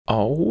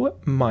Oh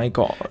my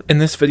god. In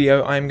this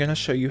video, I'm going to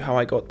show you how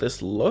I got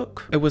this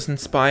look. It was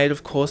inspired,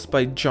 of course,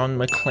 by John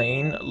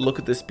Maclean. Look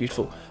at this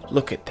beautiful,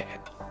 look at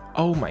that.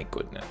 Oh my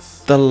goodness.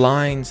 The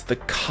lines, the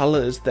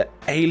colors, the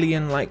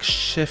alien-like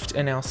shift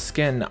in our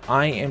skin.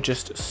 I am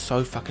just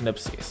so fucking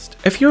obsessed.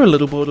 If you're a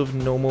little bored of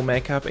normal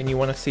makeup and you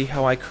want to see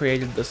how I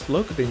created this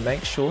look, then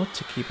make sure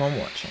to keep on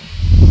watching.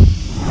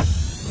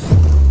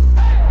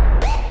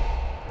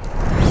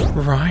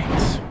 Right.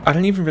 I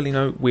don't even really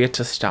know where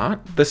to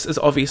start. This is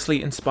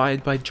obviously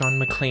inspired by John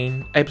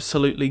Maclean.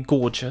 Absolutely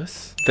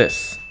gorgeous.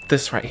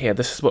 This right here,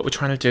 this is what we're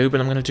trying to do, but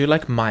I'm going to do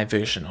like my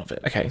version of it.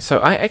 Okay, so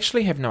I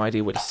actually have no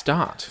idea where to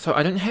start. So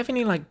I don't have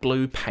any like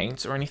blue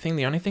paints or anything.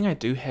 The only thing I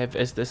do have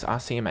is this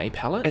RCMA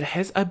palette. It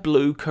has a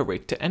blue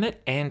corrector in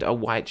it and a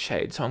white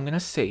shade. So I'm going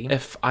to see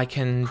if I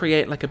can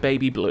create like a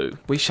baby blue.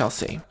 We shall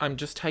see. I'm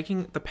just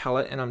taking the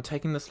palette and I'm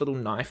taking this little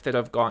knife that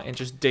I've got and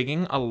just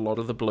digging a lot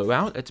of the blue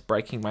out. It's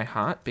breaking my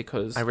heart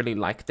because I really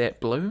like that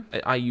blue.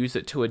 I use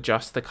it to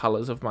adjust the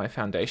colors of my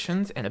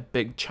foundations and a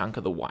big chunk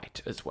of the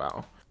white as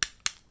well.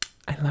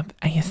 I love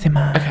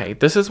ASMR. Okay,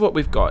 this is what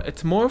we've got.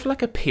 It's more of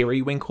like a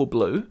periwinkle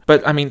blue,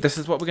 but I mean, this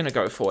is what we're gonna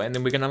go for, and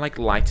then we're gonna like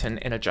lighten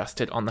and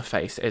adjust it on the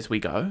face as we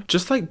go.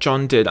 Just like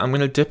John did, I'm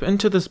gonna dip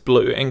into this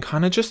blue and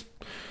kind of just,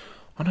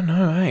 I don't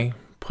know, hey,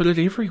 put it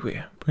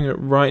everywhere. Bring it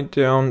right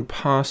down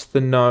past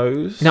the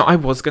nose. Now, I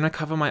was going to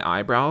cover my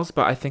eyebrows,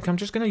 but I think I'm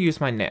just going to use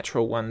my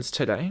natural ones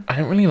today. I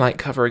don't really like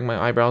covering my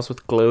eyebrows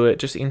with glue. It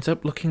just ends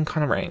up looking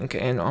kind of rank,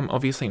 and I'm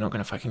obviously not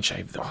going to fucking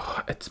shave them.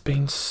 Oh, it's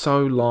been so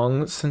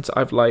long since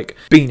I've like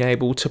been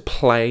able to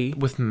play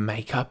with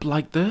makeup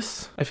like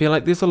this. I feel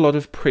like there's a lot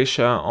of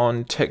pressure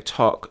on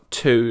TikTok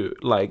to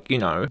like, you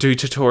know, do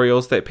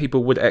tutorials that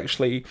people would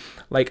actually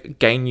like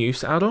gain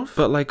use out of.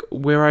 But like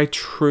where I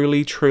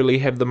truly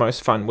have the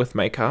most fun with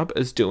makeup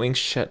is doing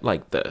shit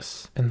like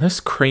this. And this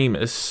cream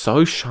is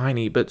so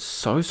shiny, but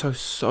so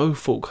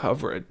full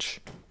coverage.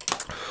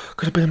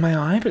 Got a bit in my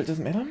eye, but it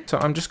doesn't matter. So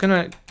I'm just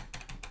gonna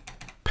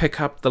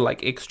pick up the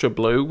like extra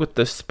blue with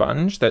this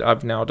sponge that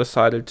I've now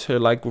decided to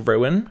like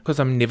ruin because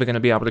I'm never going to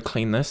be able to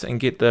clean this and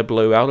get the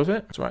blue out of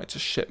it. It's right, it's a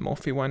shit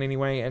Morphe one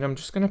anyway, and I'm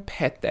just going to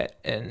pat that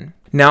in.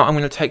 Now I'm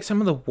going to take some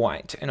of the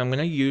white and I'm going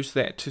to use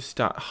that to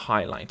start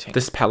highlighting.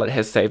 This palette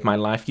has saved my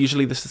life.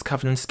 Usually this is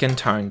covered in skin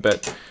tone,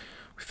 but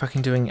we're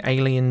fucking doing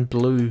alien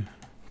blue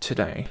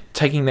today.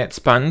 Taking that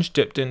sponge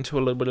dipped into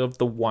a little bit of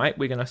the white,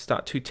 we're going to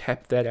start to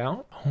tap that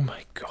out. Oh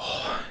my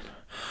god.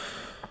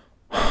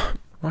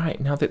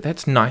 Right, now that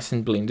that's nice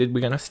and blended, we're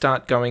going to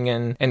start going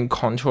in and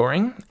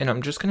contouring, and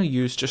I'm just going to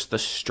use just the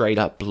straight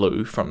up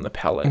blue from the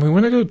palette. And we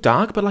want to go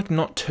dark, but like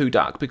not too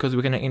dark, because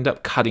we're going to end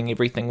up cutting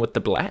everything with the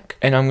black.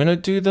 And I'm going to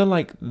do the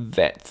like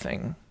that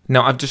thing.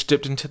 Now I've just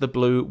dipped into the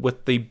blue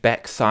with the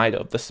back side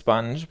of the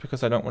sponge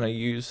because I don't want to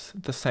use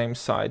the same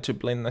side to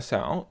blend this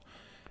out.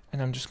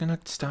 And I'm just going to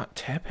start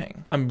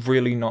tapping. I'm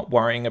really not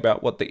worrying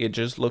about what the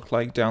edges look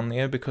like down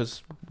there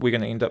because we're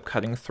going to end up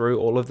cutting through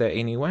all of that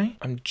anyway.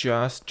 I'm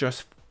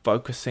just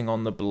focusing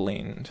on the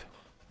blend.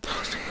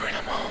 That's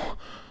incredible.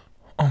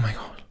 Oh my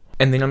god.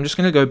 And then I'm just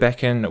going to go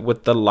back in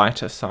with the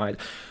lighter side.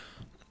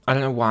 I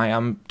don't know why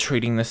I'm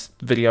treating this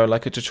video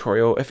like a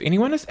tutorial. If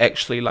anyone is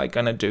actually like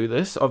gonna do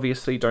this,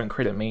 obviously don't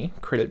credit me,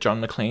 credit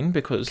John Maclean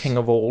because king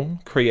of all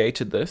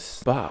created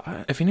this.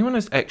 But if anyone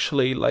is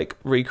actually like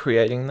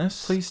recreating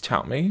this, please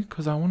tell me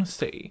because I want to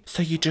see.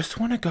 So you just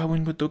want to go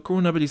in with the girl,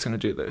 nobody's gonna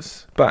do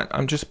this. But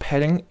I'm just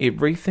patting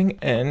everything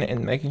in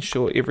and making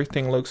sure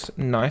everything looks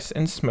nice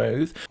and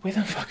smooth. Where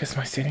the fuck is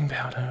my setting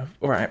powder?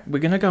 Alright, we're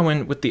gonna go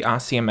in with the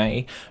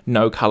RCMA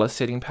no color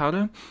setting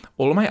powder.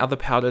 All of my other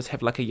powders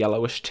have like a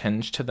yellowish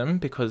tinge to them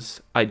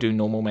because I do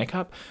normal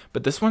makeup,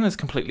 but this one is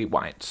completely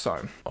white.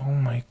 So oh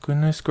my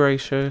goodness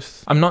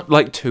gracious, I'm not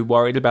like too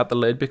worried about the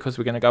lid because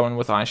we're going to go in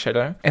with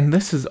eyeshadow, and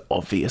this is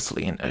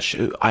obviously an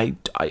issue.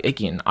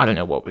 Again, I don't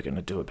know what we're going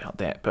to do about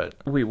that, but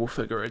we will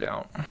figure it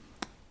out.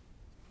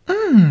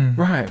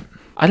 Right,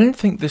 I didn't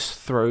think this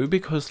through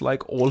because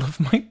like all of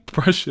my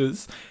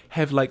brushes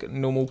have like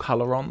normal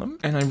color on them,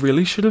 and I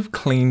really should have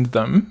cleaned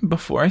them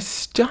before I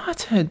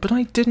started, but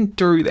I didn't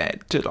do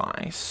that, did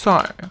I?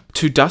 So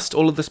to dust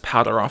all of this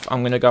powder off,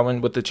 I'm going to go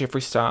in with the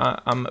Jeffree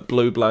Star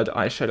Blue Blood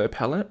eyeshadow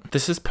palette.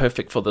 This is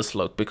perfect for this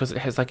look because it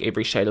has like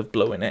every shade of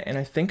blue in it, and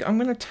I think I'm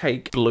going to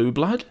take Blue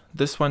Blood,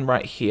 this one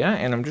right here,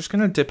 and I'm just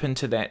going to dip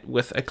into that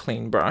with a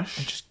clean brush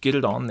and just get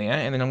it on there,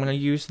 and then I'm going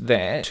to use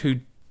that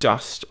to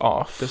dust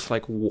off this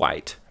like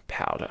white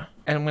powder.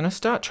 And I'm going to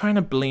start trying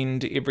to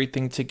blend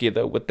everything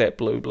together with that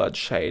Blue Blood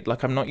shade.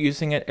 Like I'm not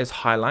using it as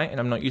highlight and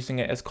I'm not using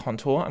it as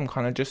contour. I'm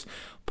kind of just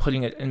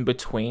putting it in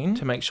between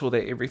to make sure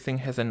that everything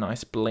has a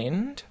nice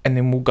blend. And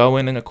then we'll go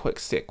in a quick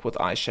sec with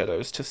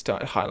eyeshadows to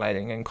start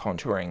highlighting and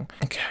contouring.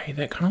 Okay,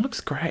 that kind of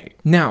looks great.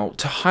 Now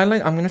to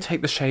highlight, I'm going to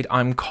take the shade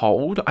I'm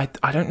Cold.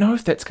 I don't know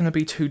if that's going to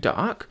be too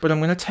dark, but I'm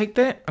going to take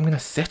that, I'm going to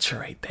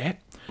saturate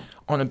that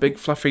on a big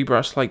fluffy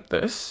brush like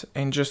this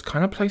and just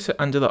kind of place it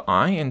under the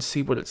eye and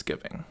see what it's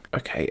giving.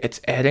 Okay, it's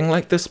adding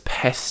like this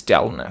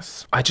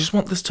pastelness. I just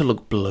want this to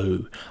look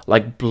blue,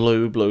 like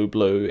blue, blue,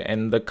 blue.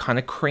 And the kind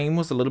of cream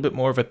was a little bit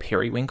more of a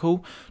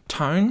periwinkle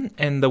tone,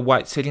 and the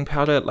white setting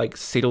powder like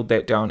settled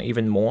that down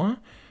even more.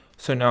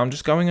 So now I'm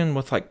just going in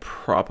with like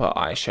proper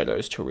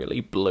eyeshadows to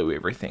really blue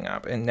everything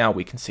up. And now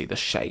we can see the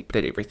shape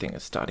that everything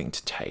is starting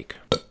to take.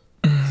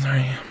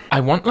 Sorry.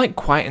 I want like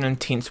quite an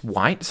intense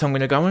white, so I'm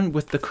going to go in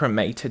with the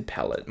cremated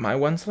palette. My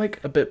one's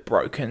like a bit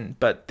broken,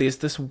 but there's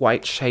this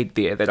white shade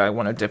there that I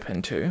want to dip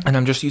into. And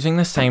I'm just using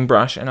the same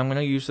brush, and I'm going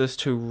to use this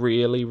to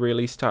really,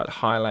 really start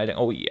highlighting.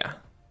 Oh yeah.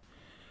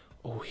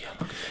 Oh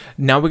yeah.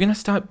 Now we're going to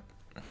start,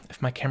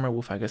 if my camera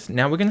will focus,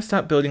 now we're going to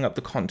start building up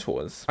the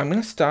contours. I'm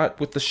going to start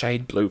with the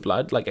shade Blue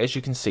Blood. Like, as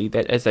you can see,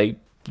 that is a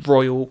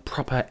royal,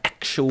 proper,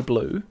 actual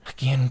blue.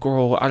 Again,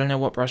 girl, I don't know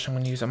what brush I'm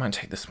going to use. I might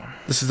take this one.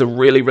 This is a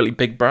really, really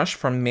big brush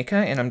from Mecca,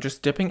 and I'm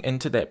just dipping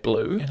into that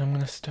blue. And I'm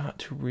going to start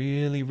to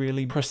really,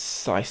 really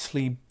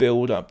precisely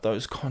build up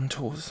those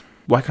contours.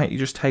 Why can't you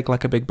just take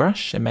like a big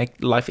brush and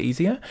make life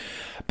easier?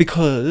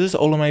 Because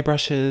all of my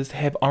brushes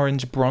have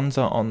orange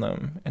bronzer on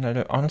them, and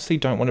I honestly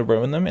don't want to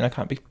ruin them, and I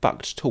can't be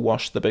fucked to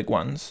wash the big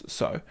ones.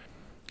 So,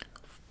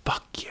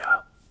 fuck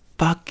yeah.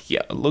 Fuck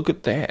yeah. Look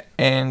at that.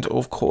 And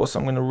of course,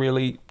 I'm going to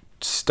really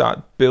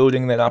start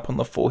building that up on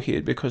the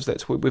forehead, because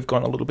that's where we've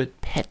gone a little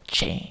bit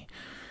patchy,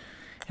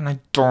 and I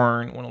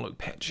don't want to look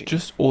patchy.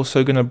 Just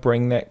also going to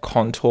bring that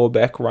contour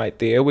back right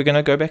there. We're going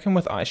to go back in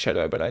with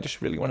eyeshadow, but I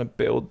just really want to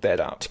build that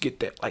up to get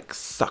that like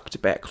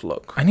sucked back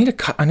look. I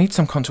need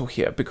some contour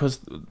here, because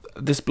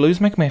this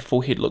blue's making my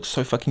forehead look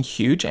so fucking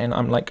huge, and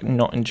I'm like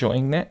not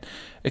enjoying that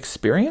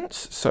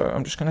experience. So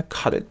I'm just going to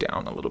cut it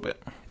down a little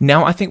bit.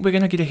 Now I think we're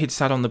going to get a head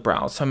start on the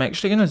brows. So I'm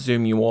actually going to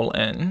zoom you all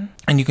in,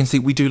 and you can see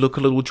we do look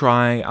a little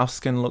dry. Our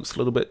skin looks a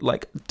little bit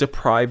like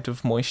deprived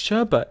of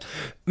moisture, but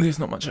there's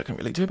not much I can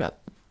really do about it.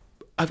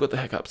 I've got the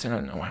hiccups and I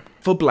don't know why.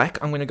 For black,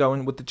 I'm going to go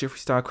in with the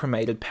Jeffree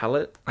cremated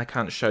palette. I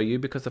can't show you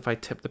because if I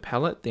tip the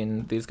palette,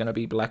 then there's going to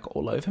be black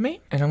all over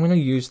me. And I'm going to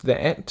use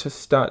that to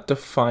start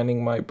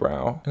defining my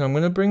brow. And I'm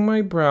going to bring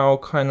my brow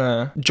kind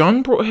of...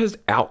 John brought his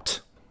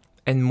out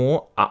and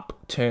more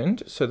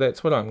upturned, so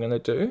that's what I'm going to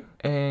do.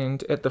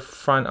 And at the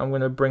front, I'm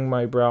going to bring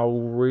my brow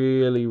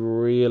really,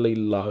 really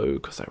low,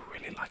 because I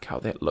really like how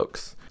that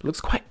looks. It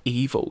looks quite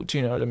evil, do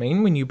you know what I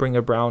mean? When you bring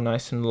a brow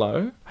nice and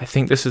low. I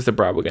think this is the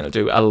brow we're going to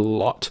do a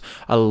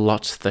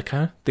lot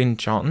thicker than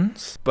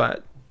John's,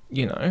 but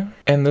you know.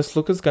 And this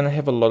look is going to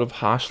have a lot of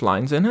harsh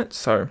lines in it,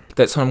 so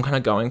that's what I'm kind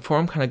of going for.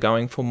 I'm kind of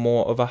going for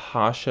more of a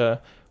harsher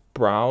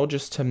brow,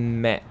 just to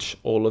match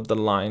all of the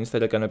lines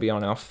that are going to be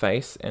on our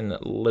face in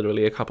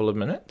literally a couple of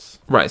minutes.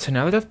 Right, so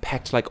now that I've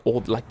packed like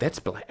all, like that's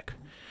black.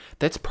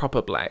 That's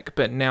proper black,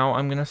 but now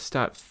I'm going to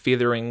start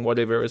feathering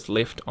whatever is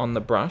left on the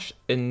brush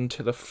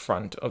into the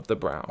front of the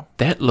brow.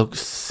 That looks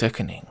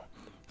sickening.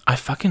 I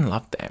fucking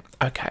love that.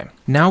 Okay,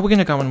 now we're going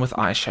to go in with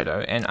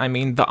eyeshadow, and I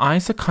mean, the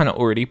eyes are kind of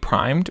already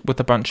primed with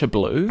a bunch of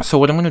blue. So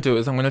what I'm going to do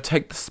is I'm going to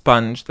take the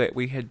sponge that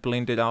we had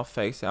blended our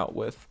face out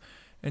with,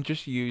 and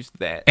just use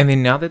that. And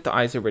then now that the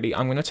eyes are ready,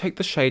 I'm going to take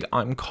the shade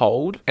I'm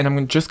Cold, and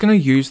I'm just going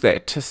to use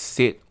that to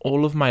set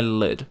all of my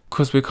lid,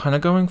 because we're kind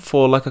of going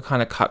for like a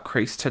kind of cut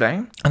crease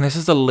today. And this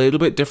is a little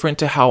bit different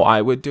to how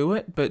I would do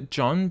it, but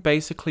John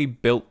basically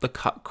built the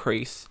cut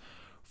crease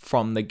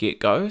from the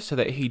get-go so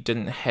that he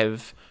didn't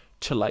have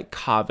to like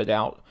carve it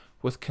out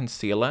with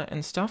concealer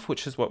and stuff,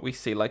 which is what we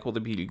see like all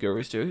the beauty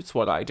gurus do. It's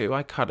what I do.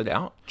 I cut it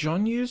out.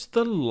 John used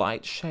the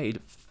light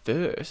shade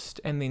first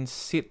and then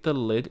set the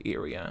lid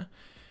area,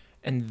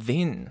 and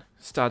then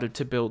started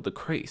to build the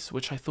crease,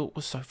 which I thought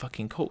was so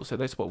fucking cool. So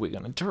that's what we're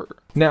going to do.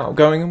 Now,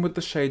 going in with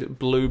the shade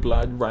Blue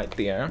Blood right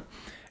there.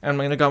 And I'm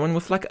going to go in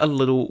with like a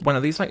little, one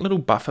of these like little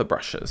buffer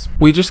brushes.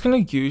 We're just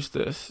going to use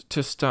this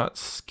to start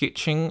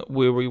sketching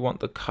where we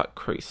want the cut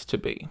crease to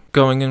be.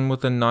 Going in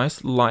with a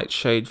nice light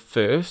shade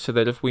first, so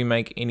that if we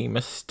make any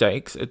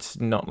mistakes, it's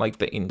not like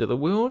the end of the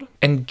world.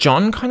 And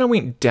John kind of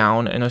went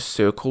down in a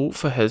circle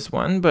for his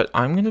one, but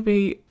I'm going to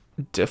be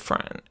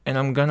different, and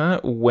I'm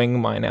gonna wing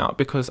mine out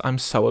because I'm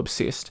so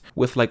obsessed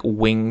with like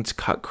winged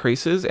cut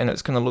creases, and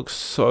it's gonna look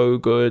so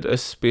good,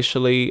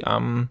 especially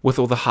with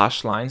all the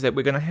harsh lines that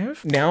we're gonna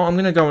have. Now I'm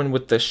gonna go in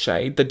with this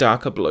shade, the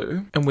darker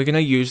blue, and we're gonna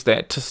use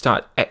that to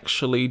start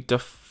actually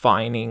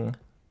defining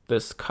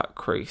this cut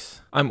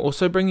crease. I'm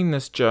also bringing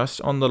this just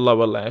on the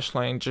lower lash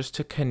line just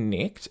to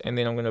connect, and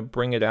then I'm going to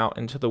bring it out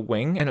into the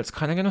wing, and it's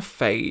kind of going to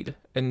fade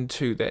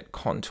into that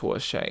contour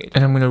shade.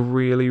 And I'm going to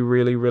really,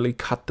 really, really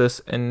cut this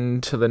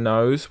into the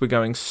nose. We're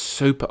going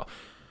super...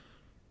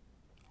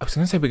 I was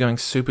going to say we're going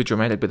super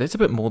dramatic, but that's a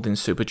bit more than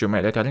super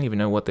dramatic. I don't even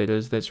know what that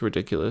is. That's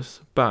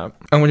ridiculous. But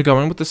I'm going to go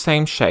in with the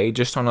same shade,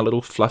 just on a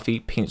little fluffy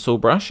pencil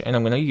brush, and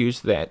I'm going to use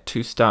that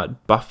to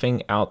start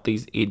buffing out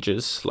these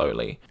edges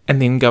slowly.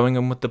 And then going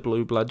in with the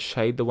Blue Blood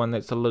shade, the one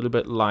that's a little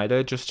bit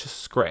lighter, just to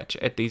scratch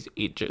at these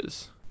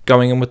edges.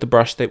 Going in with the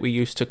brush that we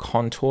used to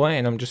contour,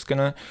 and I'm just going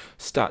to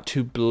start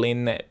to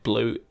blend that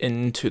blue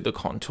into the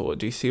contour.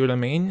 Do you see what I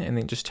mean? And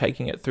then just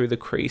taking it through the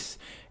crease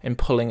and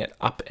pulling it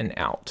up and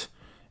out.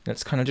 And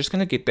it's kind of just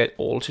going to get that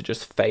all to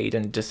just fade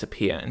and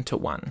disappear into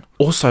one.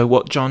 Also,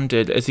 what John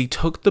did is he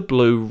took the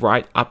blue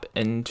right up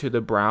into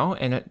the brow,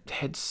 and it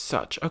had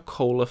such a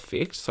cool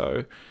effect.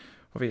 So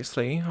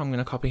obviously I'm going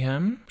to copy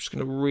him. I'm just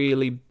going to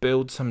really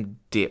build some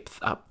depth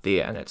up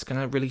there, and it's going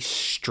to really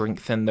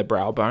strengthen the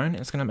brow bone.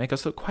 It's going to make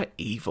us look quite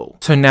evil.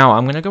 So now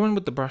I'm going to go in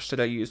with the brush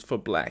that I used for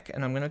black,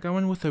 and I'm going to go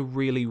in with a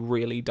really,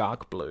 really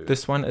dark blue.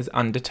 This one is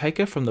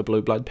Undertaker from the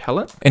Blue Blood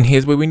palette. And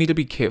here's where we need to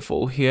be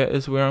careful. Here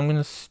is where I'm going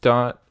to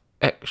start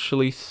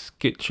actually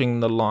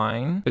sketching the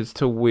line as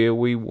to where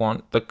we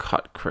want the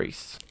cut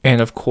crease, and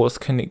of course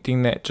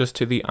connecting that just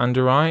to the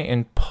under eye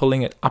and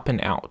pulling it up and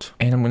out.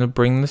 And I'm going to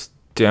bring this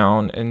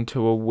down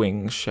into a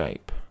wing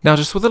shape. Now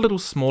just with a little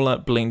smaller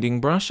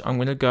blending brush, I'm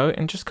going to go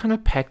and just kind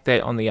of pack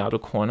that on the outer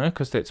corner,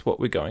 because that's what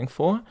we're going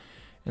for.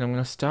 And I'm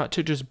going to start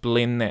to just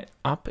blend that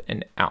up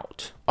and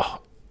out. Oh,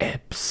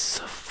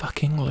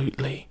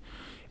 abso-fucking-lutely.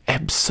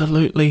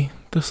 Absolutely.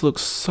 This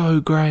looks so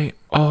great.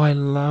 Oh, I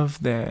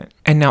love that.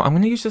 And now I'm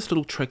going to use this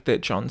little trick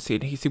that John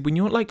said. He said when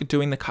you're like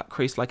doing the cut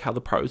crease like how the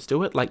pros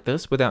do it, like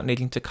this, without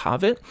needing to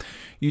carve it,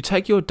 you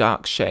take your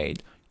dark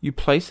shade, you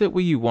place it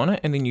where you want it,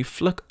 and then you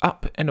flick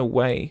up and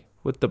away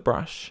with the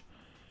brush.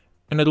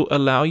 And it'll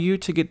allow you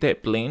to get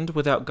that blend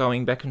without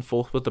going back and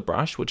forth with the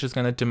brush, which is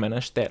going to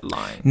diminish that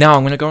line. Now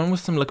I'm going to go in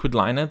with some liquid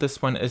liner.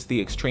 This one is the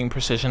Extreme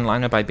Precision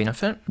Liner by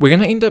Benefit. We're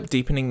going to end up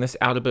deepening this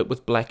out a bit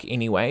with black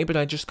anyway, but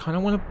I just kind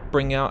of want to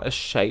bring out a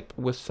shape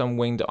with some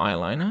winged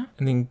eyeliner,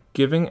 and then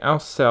giving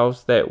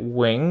ourselves that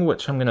wing,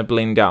 which I'm going to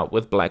blend out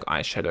with black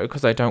eyeshadow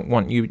because I don't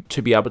want you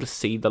to be able to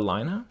see the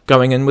liner.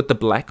 Going in with the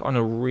black on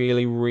a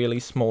really, really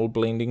small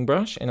blending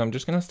brush, and I'm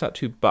just going to start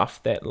to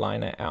buff that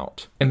liner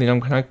out. And then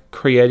I'm kind of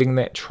creating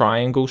that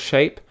triangle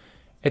shape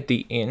at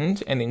the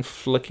end, and then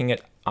flicking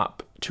it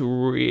up to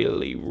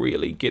really,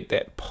 really get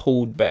that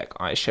pulled back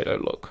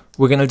eyeshadow look.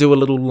 We're going to do a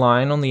little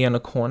line on the inner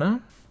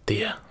corner.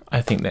 There.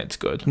 I think that's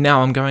good.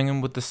 Now I'm going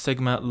in with the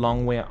Sigma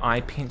Longwear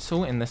eye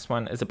pencil, and this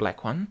one is a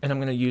black one. And I'm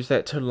going to use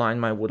that to line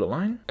my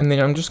waterline. And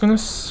then I'm just going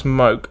to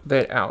smoke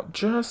that out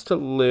just a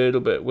little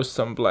bit with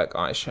some black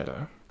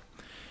eyeshadow.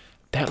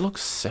 That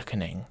looks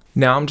sickening.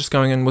 Now I'm just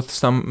going in with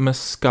some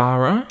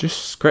mascara,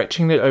 just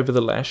scratching that over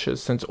the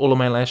lashes since all of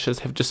my lashes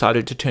have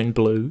decided to turn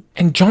blue.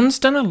 And John's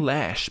done a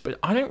lash, but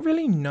I don't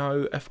really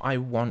know if I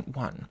want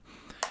one.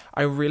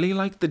 I really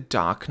like the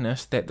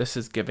darkness that this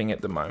is giving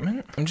at the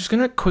moment. I'm just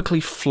going to quickly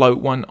float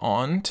one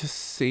on to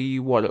see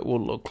what it will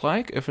look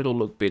like, if it'll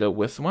look better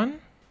with one.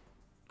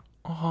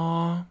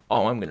 Oh,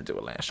 I'm going to do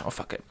a lash. Oh,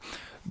 fuck it.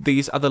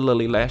 These are the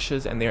Lilly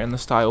lashes, and they're in the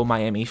style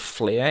Miami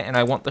Flare, and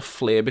I want the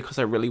flare because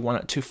I really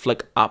want it to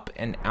flick up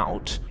and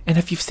out. And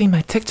if you've seen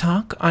my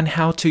TikTok on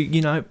how to,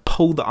 you know,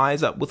 pull the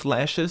eyes up with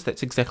lashes,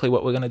 that's exactly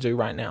what we're going to do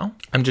right now.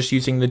 I'm just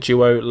using the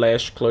Duo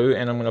lash glue,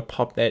 and I'm going to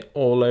pop that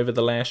all over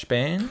the lash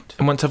band.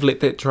 And once I've let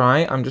that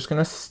dry, I'm just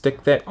going to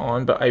stick that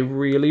on, but I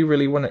really,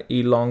 really want to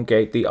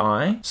elongate the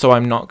eye, so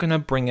I'm not going to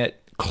bring it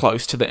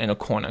close to the inner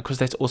corner because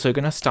that's also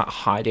going to start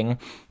hiding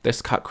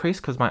this cut crease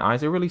because my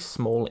eyes are really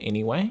small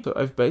anyway. So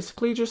I've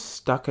basically just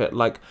stuck it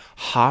like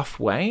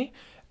halfway,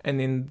 and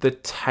then the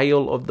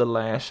tail of the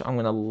lash, I'm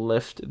going to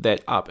lift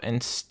that up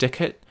and stick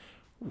it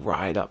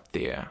right up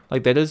there.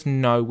 Like that is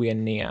nowhere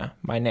near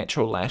my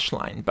natural lash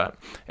line, but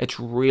it's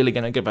really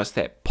going to give us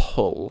that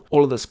pull.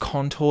 All of this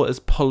contour is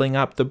pulling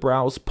up, the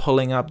brow's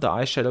pulling up, the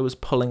eyeshadow is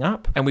pulling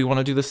up, and we want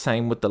to do the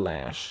same with the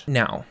lash.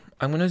 Now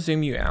I'm going to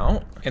zoom you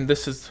out, and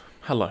this is,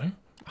 hello,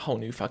 whole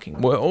new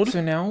fucking world.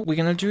 So now we're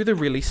gonna do the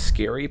really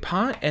scary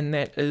part, and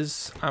that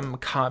is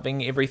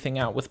carving everything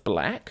out with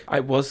black.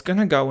 I was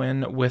gonna go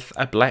in with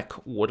a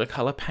black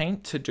watercolor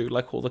paint to do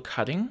like all the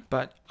cutting,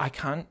 but I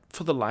can't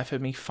for the life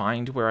of me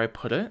find where I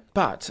put it.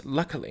 But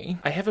luckily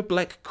I have a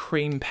black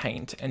cream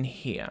paint in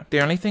here. The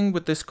only thing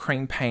with this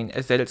cream paint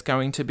is that it's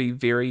going to be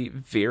very,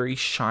 very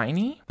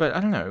shiny, but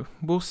I don't know,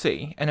 we'll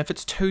see. And if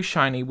it's too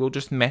shiny, we'll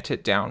just matte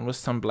it down with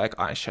some black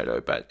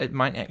eyeshadow, but it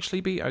might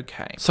actually be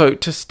okay. So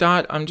to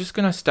start, I'm just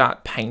gonna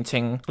start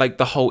painting like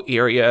the whole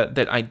area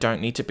that I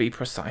don't need to be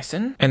precise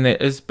in, and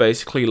that is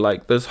basically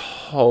like this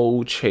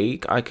whole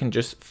cheek. I can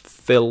just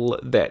fill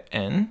that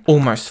in.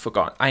 Almost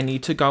forgot, I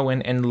need to go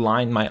in and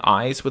line my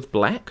eyes with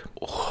black.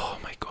 Oh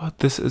my god,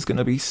 this is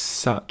gonna be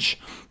such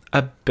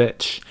a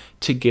bitch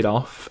to get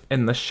off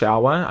in the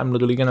shower. I'm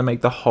literally gonna make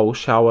the whole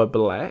shower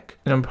black,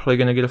 and I'm probably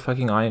gonna get a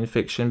fucking eye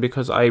infection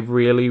because I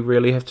really,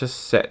 really have to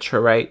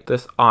saturate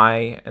this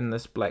eye in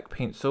this black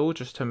pencil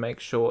just to make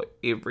sure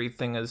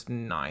everything is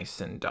nice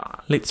and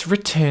dark. Let's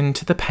return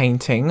to the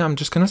painting. I'm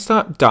just gonna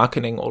start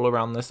darkening all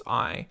around this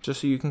eye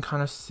just so you can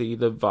kind of see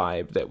the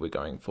vibe that we're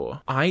going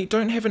for. I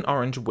don't have an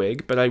orange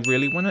wig, but I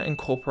really want to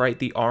incorporate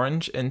the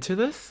orange into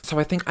this, so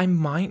I think I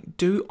might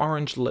do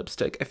orange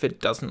lipstick if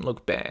it doesn't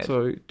look bad.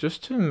 So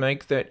just to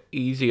make that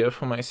easier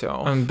for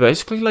myself, I'm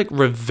basically like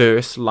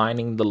reverse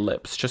lining the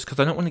lips just because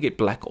I don't want to get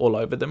black all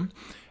over them.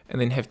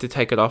 and then have to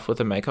take it off with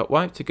a makeup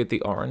wipe to get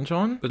the orange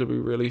on. It'll be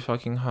really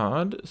fucking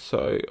hard.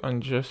 So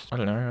I'm just, I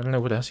don't know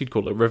what else you'd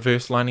call it,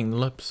 reverse lining the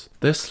lips.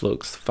 This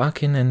looks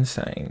fucking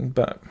insane,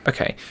 but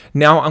okay.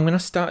 Now I'm gonna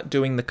start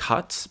doing the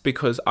cuts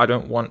because I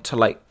don't want to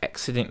like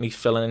accidentally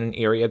fill in an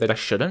area that I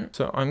shouldn't.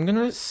 So I'm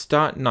gonna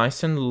start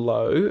nice and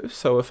low,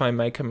 so if I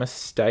make a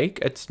mistake,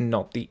 it's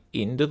not the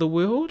end of the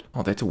world.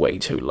 Oh, that's way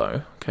too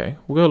low. Okay,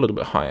 we'll go a little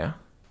bit higher.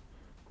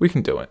 We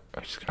can do it.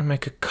 I'm just gonna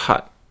make a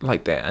cut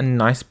like that, a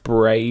nice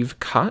brave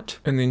cut,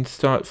 and then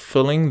start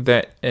filling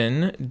that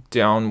in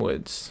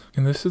downwards.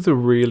 And this is a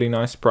really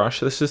nice brush.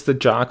 This is the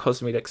Jar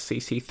Cosmetics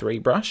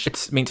CC3 brush.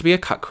 It's meant to be a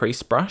cut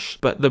crease brush,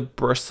 but the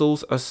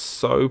bristles are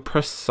so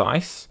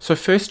precise. So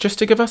first, just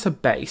to give us a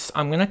base,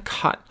 I'm gonna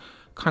cut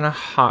kind of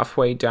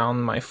halfway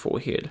down my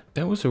forehead.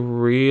 That was a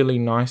really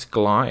nice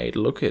glide.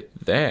 Look at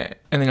that.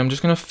 And then I'm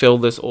just going to fill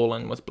this all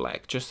in with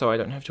black just so I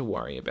don't have to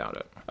worry about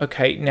it.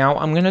 Okay, now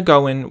I'm going to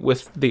go in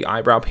with the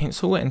eyebrow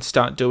pencil and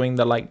start doing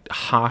the like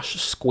harsh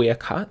square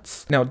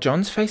cuts. Now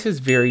John's face is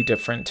very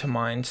different to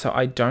mine, so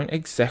I don't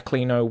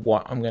exactly know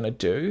what I'm going to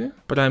do,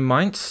 but I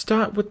might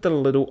start with the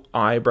little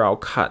eyebrow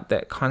cut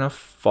that kind of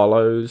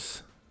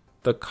follows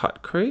the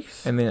cut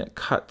crease and then it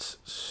cuts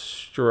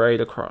straight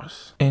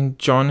across. And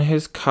John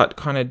has cut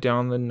kind of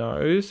down the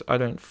nose. I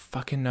don't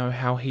fucking know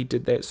how he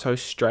did that so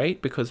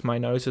straight because my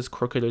nose is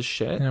crooked as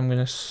shit. And I'm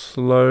gonna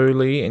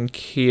slowly and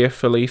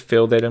carefully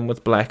fill that in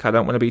with black. I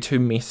don't want to be too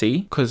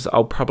messy because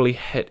I'll probably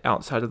hit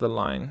outside of the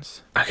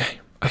lines.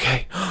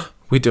 Okay,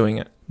 we're doing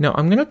it. Now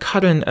I'm gonna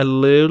cut in a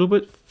little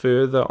bit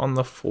further on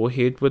the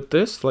forehead with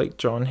this like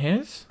John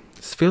has.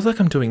 This feels like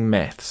I'm doing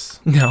maths.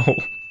 No.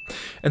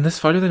 In this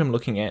photo that I'm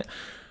looking at,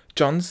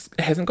 John's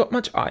hasn't got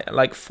much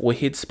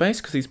forehead space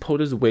because he's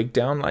pulled his wig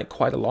down like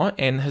quite a lot,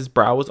 and his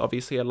brow is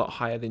obviously a lot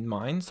higher than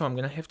mine, so I'm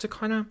gonna have to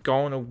kind of go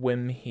on a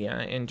whim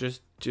here and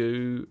just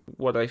do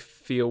what I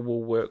feel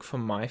will work for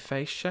my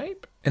face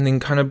shape, and then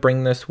kind of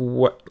bring this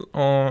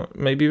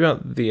maybe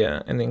about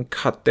there, and then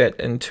cut that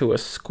into a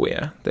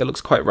square. That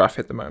looks quite rough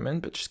at the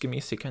moment, but just give me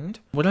a second.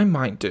 What I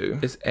might do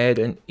is add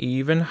an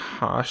even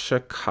harsher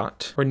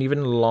cut or an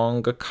even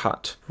longer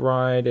cut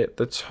right at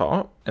the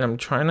top, and I'm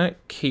trying to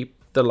keep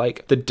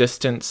the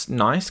distance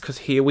nice because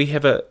here we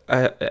have a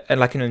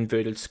like an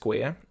inverted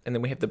square and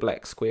then we have the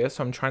black square,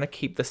 so I'm trying to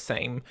keep the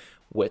same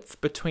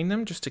width between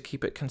them just to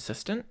keep it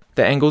consistent.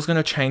 The angle's going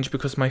to change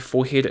because my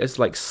forehead is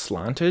like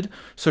slanted,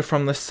 so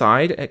from the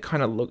side it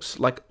kind of looks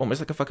like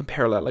almost like a fucking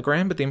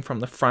parallelogram, but then from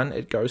the front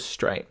it goes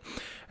straight.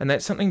 And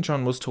that's something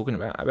John was talking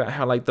about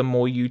how like the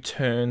more you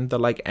turn, the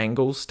like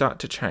angles start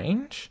to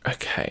change.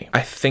 Okay, I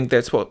think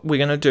that's what we're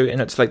gonna do,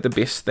 and it's like the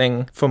best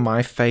thing for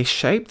my face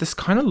shape. This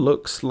kind of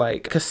looks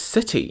like a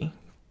city.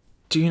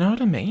 Do you know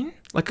what I mean?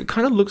 Like it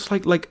kind of looks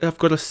like I've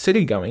got a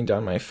city going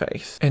down my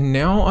face. And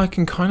now I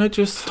can kind of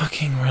just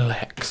fucking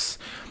relax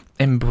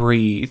and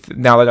breathe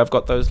now that I've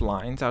got those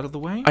lines out of the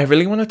way. I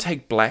really want to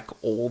take black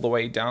all the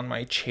way down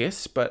my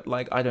chest, but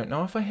like I don't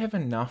know if I have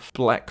enough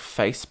black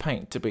face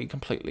paint, to be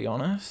completely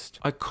honest.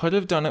 I could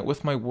have done it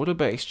with my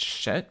water-based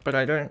shit, but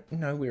I don't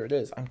know where it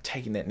is. I'm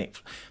taking that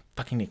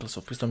fucking necklace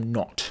off because I'm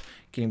not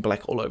getting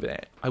black all over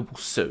that. I will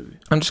sue.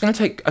 I'm just going to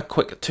take a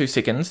quick 2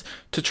 seconds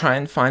to try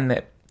and find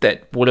that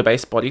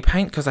water-based body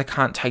paint because I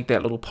can't take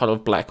that little pot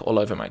of black all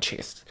over my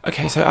chest.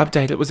 Okay, so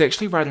update, it was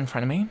actually right in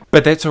front of me,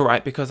 but that's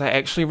alright because I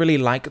actually really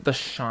like the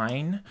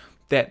shine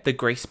that the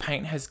grease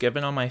paint has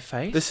given on my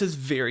face. This is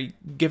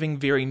giving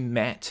very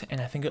matte, and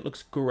I think it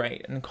looks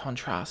great in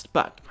contrast,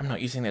 but I'm not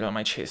using that on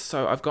my chest.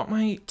 So I've got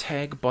my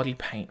tag body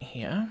paint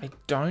here. I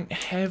don't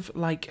have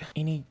like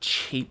any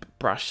cheap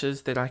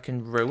brushes that I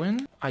can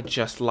ruin. I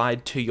just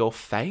lied to your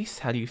face.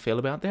 How do you feel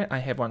about that? I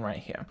have one right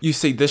here. You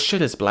see, this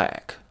shit is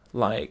black.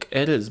 Like,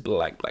 it is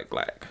black.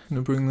 I'm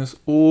gonna bring this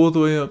all the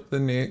way up the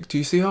neck. Do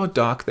you see how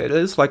dark that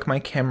is? Like, my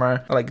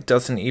camera, like,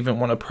 doesn't even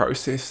want to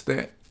process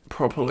that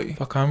properly.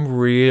 Fuck, I'm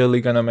really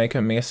gonna make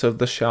a mess of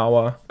the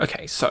shower.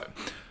 Okay, so,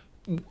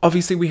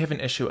 obviously we have an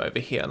issue over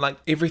here. Like,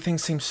 everything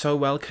seems so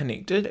well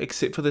connected,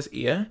 except for this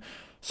ear.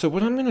 So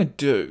what I'm gonna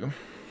do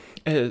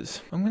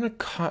is, I'm gonna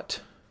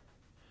cut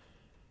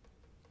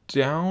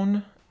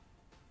down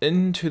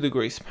into the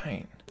grease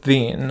paint.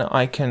 Then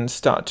I can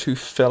start to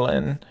fill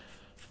in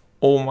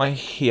all my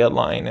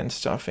hairline and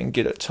stuff and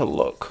get it to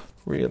look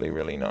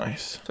really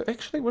nice. So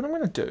actually what I'm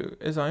going to do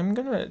is I'm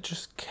going to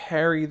just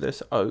carry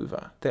this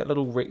over. That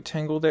little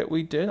rectangle that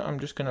we did, I'm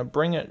just going to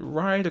bring it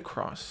right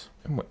across.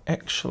 And we're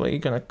actually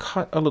going to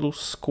cut a little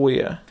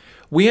square.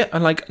 We're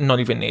like not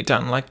even near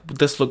done. Like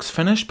this looks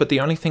finished, but the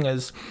only thing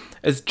is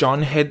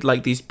John had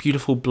like these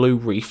beautiful blue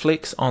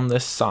reflects on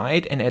this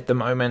side, and at the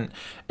moment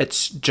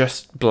it's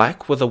just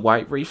black with a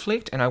white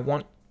reflect, and I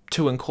want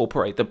to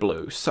incorporate the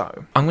blue.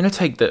 So I'm going to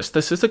take this.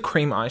 This is a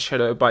cream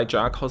eyeshadow by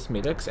Jar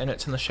Cosmetics, and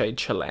it's in the shade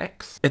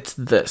Chillax. It's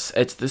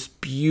this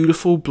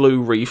beautiful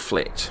blue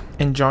reflect,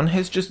 and John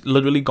has just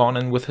literally gone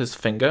in with his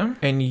finger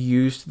and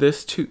used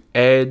this to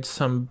add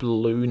some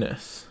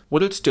blueness.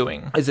 What it's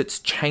doing is it's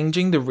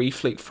changing the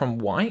reflect from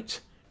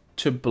white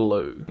to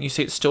blue. You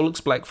see it still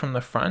looks black from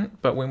the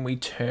front, but when we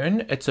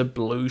turn, it's a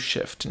blue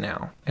shift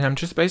now. And I'm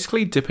just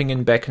basically dipping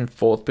in back and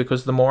forth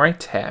because the more I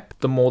tap,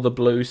 the more the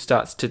blue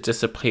starts to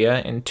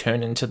disappear and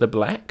turn into the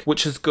black,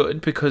 which is good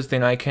because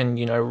then I can,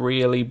 you know,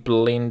 really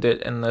blend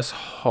it in this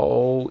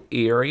whole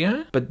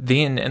area. But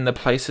then in the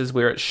places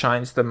where it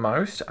shines the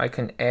most, I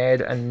can add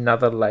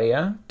another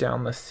layer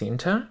down the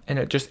center and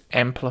it just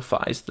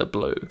amplifies the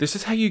blue. This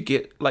is how you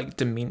get like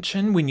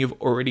dimension when you've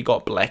already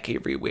got black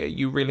everywhere.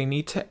 You really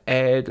need to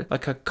add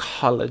like a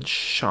colored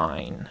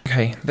shine.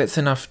 Okay, that's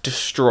enough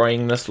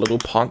destroying this little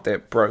pot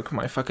that broke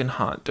my fucking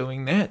heart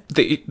doing that.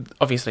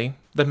 Obviously,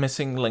 the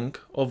missing link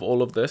of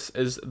all of this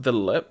is the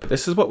lip.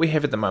 This is what we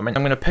have at the moment.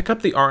 I'm going to pick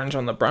up the orange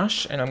on the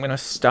brush and I'm going to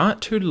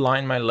start to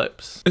line my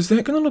lips. Is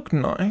that going to look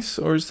nice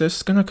or is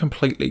this going to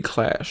completely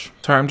clash?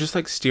 Sorry, I'm just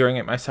like staring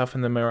at myself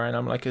in the mirror and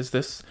I'm like, is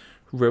this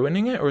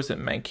ruining it or is it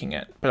making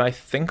it? But I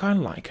think I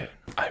like it.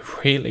 I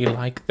really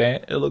like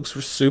that. It looks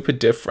super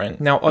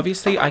different. Now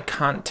obviously I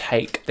can't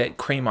take that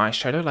cream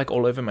eyeshadow like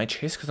all over my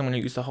chest because I'm going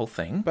to use the whole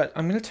thing, but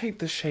I'm going to take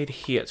this shade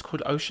here. It's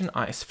called Ocean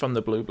Ice from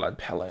the Blue Blood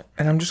palette,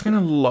 and I'm just going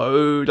to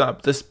load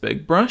up this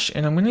big brush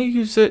and I'm going to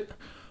use it.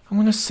 I'm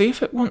going to see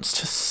if it wants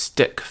to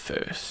stick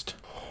first.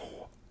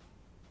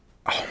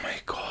 Oh my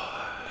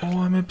god.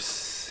 Oh, I'm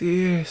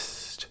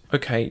obsessed.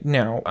 Okay,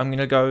 now I'm going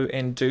to go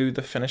and do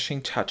the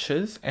finishing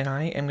touches and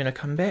I am going to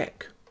come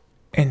back.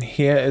 And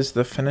here is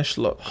the finished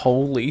look.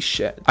 Holy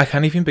shit. I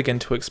can't even begin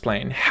to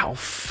explain how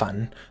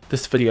fun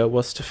this video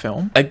was to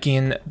film.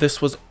 Again,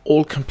 this was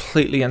all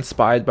completely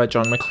inspired by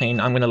John Maclean.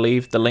 I'm going to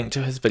leave the link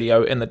to his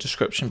video in the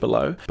description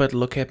below. But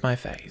look at my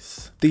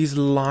face. These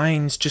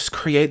lines just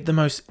create the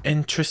most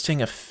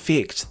interesting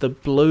effect. The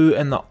blue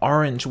and the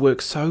orange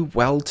work so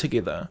well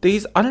together.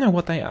 These, I don't know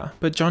what they are,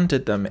 but John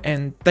did them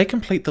and they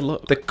complete the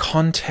look. The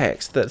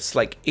context, that's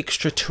like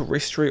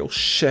extraterrestrial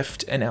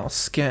shift in our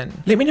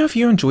skin. Let me know if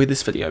you enjoyed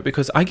this video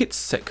because I get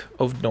sick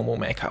of normal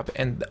makeup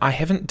and I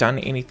haven't done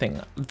anything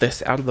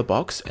this out of the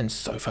box in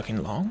so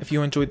fucking long. If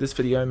you enjoyed this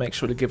video, make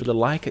sure to give it a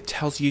like. It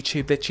tells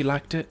YouTube that you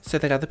liked it so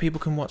that other people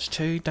can watch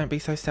too. Don't be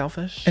so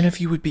selfish. And if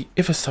you would be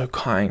ever so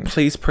kind,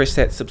 please press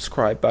that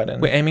subscribe button.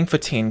 We're aiming for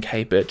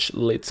 10k, bitch.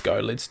 Let's go.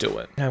 Let's do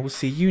it. I will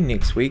see you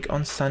next week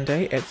on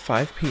Sunday at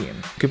 5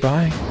 p.m.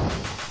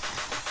 Goodbye.